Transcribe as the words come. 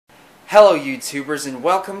Hello YouTubers and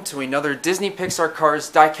welcome to another Disney Pixar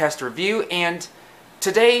Cars diecast review, and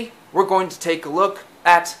today we're going to take a look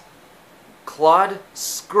at Claude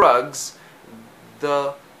Scruggs,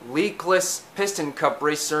 the Leakless PistonCup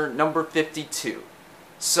racer number 52.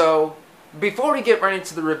 So before we get right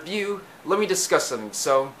into the review, let me discuss something.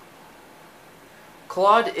 So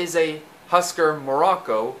Claude is a Husker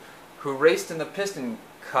Morocco who raced in the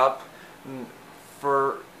PistonCup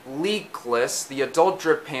for Leakless, the adult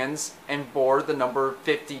drip pans, and bore the number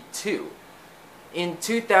 52. In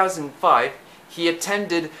 2005, he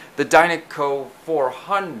attended the Dinoco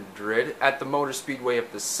 400 at the Motor Speedway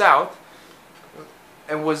of the South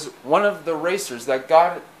and was one of the racers that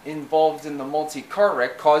got involved in the multi-car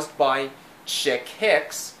wreck caused by Chick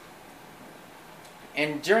Hicks.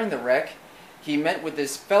 And during the wreck, he met with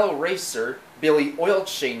his fellow racer, Billy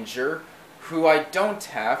Oilchanger, who I don't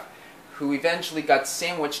have, who eventually got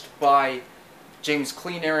sandwiched by James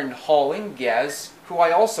Clean Air and Hall Ingaz, who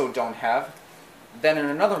I also don't have. Then in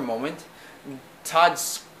another moment,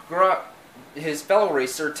 his fellow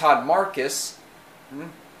racer, Todd Marcus,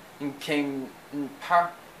 came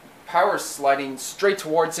power sliding straight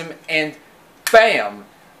towards him, and bam!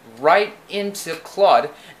 Right into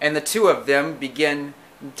Claude, and the two of them began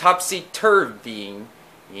topsy-turvying,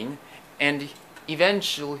 and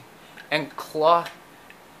eventually, Claude,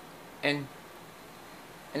 and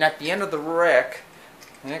at the end of the wreck,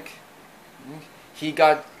 he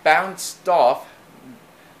got bounced off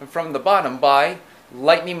from the bottom by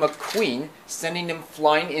Lightning McQueen, sending him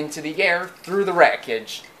flying into the air through the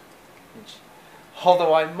wreckage.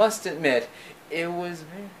 Although I must admit, it was...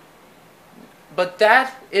 But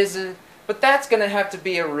that's gonna have to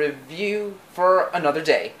be a review for another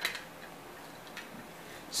day.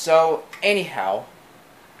 So anyhow,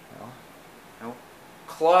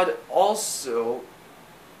 Claude also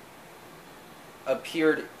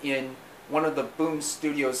appeared in one of the Boom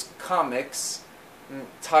Studios comics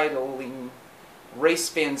titling Race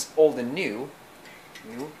Fans Old and New,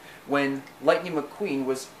 when Lightning McQueen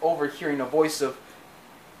was overhearing a voice of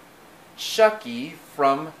Chucky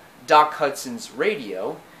from Doc Hudson's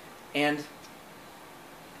radio, and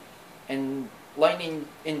Lightning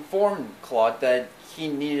informed Claude that he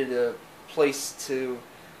needed a place to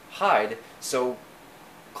hide. So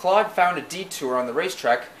Claude found a detour on the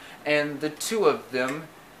racetrack, and the two of them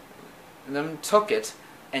took it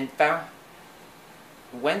and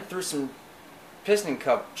went through some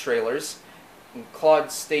PistonCup trailers. And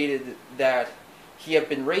Claude stated that he had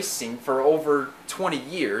been racing for over 20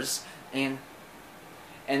 years, and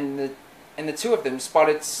the two of them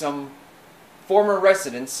spotted some former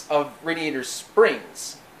residents of Radiator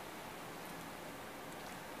Springs.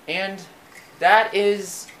 And that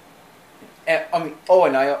is...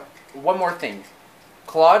 one more thing.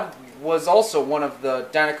 Claude was also one of the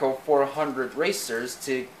Dinoco 400 racers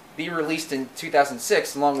to be released in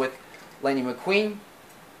 2006, along with Lightning McQueen,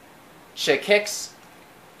 Chick Hicks,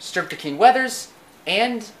 Stripper King Weathers,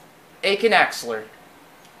 and Aiken Axler.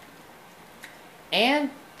 And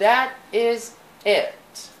that is it.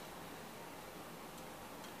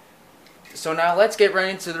 So now let's get right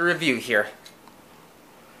into the review here.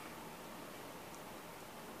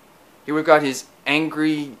 Here we've got his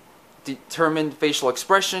angry, determined facial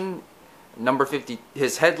expression, number 50,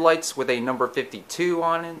 his headlights with a number 52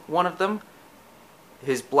 on one of them,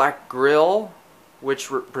 his black grille, which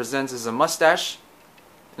represents as a mustache,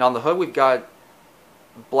 and on the hood we've got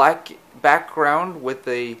black background with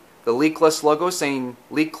the Leakless logo saying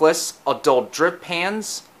Leakless Adult Drip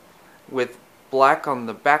Pans with black on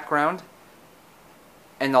the background,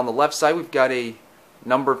 and on the left side we've got a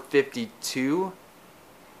number 52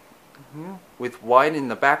 with white in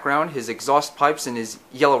the background, his exhaust pipes and his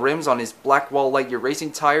yellow rims on his black Wall Lightyear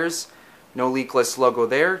racing tires. No Leakless logo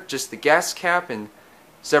there, just the gas cap and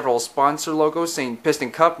several sponsor logos saying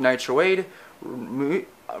PistonCup, Nitro Aid,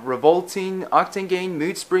 Revolting, Octane Gain,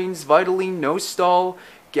 Mood Springs, Vitaline, No Stall,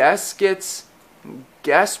 Gaskets,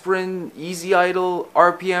 Gasprin, Easy Idle,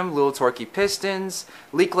 RPM, Little Torquey Pistons,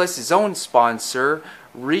 Leakless, his own sponsor,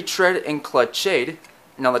 Retread and Clutch Aid.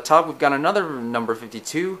 And on the top we've got another number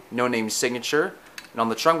 52, no name signature. And on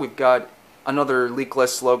the trunk we've got another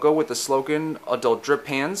Leakless logo with the slogan Adult Drip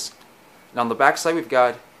Pans. And on the back side we've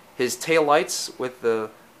got his taillights with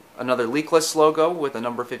another Leakless logo with a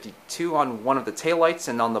number 52 on one of the taillights.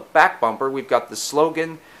 And on the back bumper we've got the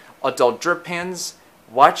slogan Adult Drip Pans,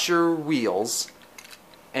 Watch Your Wheels.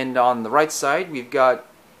 And on the right side we've got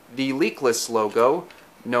the Leakless logo,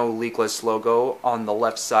 no Leakless logo on the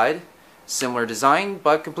left side. Similar design,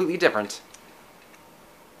 but completely different.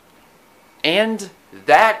 And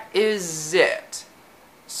that is it.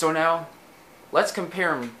 So now, let's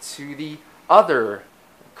compare him to the other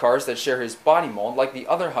cars that share his body mold, like the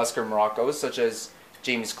other Husker Moroccos, such as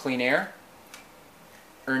James Clean Air,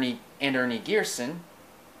 Ernie Gearson,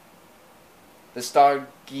 the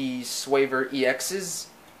Stoggy Swaver EXs,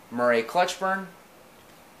 Murray Clutchburn,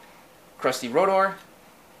 Krusty Rodor,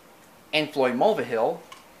 and Floyd Mulvihill,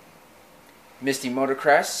 Misty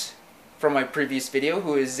Motorcrest from my previous video,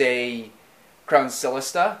 who is a Crown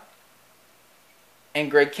Celesta, and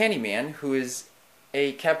Greg Candyman, who is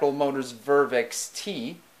a Capital Motors Verve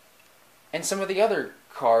XT, and some of the other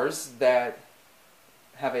cars that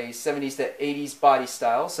have a 70s to 80s body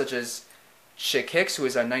style, such as Chick Hicks, who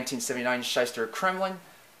is a 1979 Shyster Kremlin,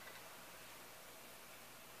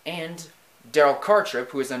 and Daryl Cartrip,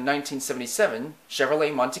 who is a 1977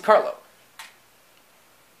 Chevrolet Monte Carlo.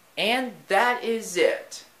 And that is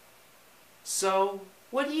it. So,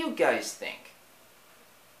 what do you guys think?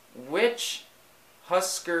 Which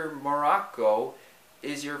Husker Morocco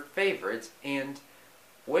is your favorite, and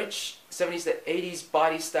which 70s to 80s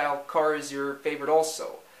body style car is your favorite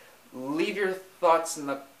also? Leave your thoughts in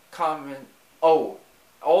the comment. Oh,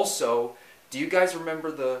 also, do you guys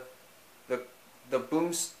remember the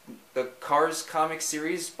Cars comic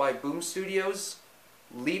series by Boom Studios?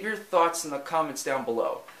 Leave your thoughts in the comments down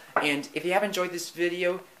below. And if you have enjoyed this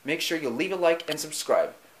video, make sure you leave a like and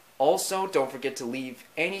subscribe. Also, don't forget to leave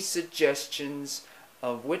any suggestions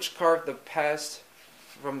of which car of the past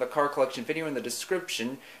from the car collection video in the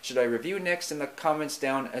description should I review next in the comments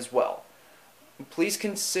down as well. Please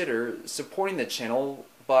consider supporting the channel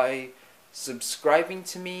by subscribing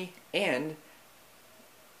to me and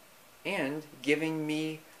giving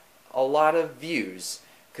me a lot of views,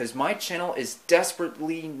 because my channel is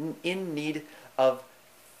desperately in need of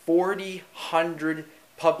 4,000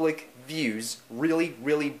 public views,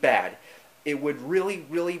 really bad. It would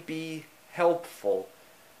really be helpful,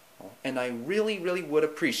 and I really would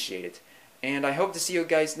appreciate it. And I hope to see you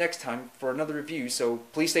guys next time for another review, so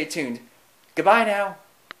please stay tuned. Goodbye now!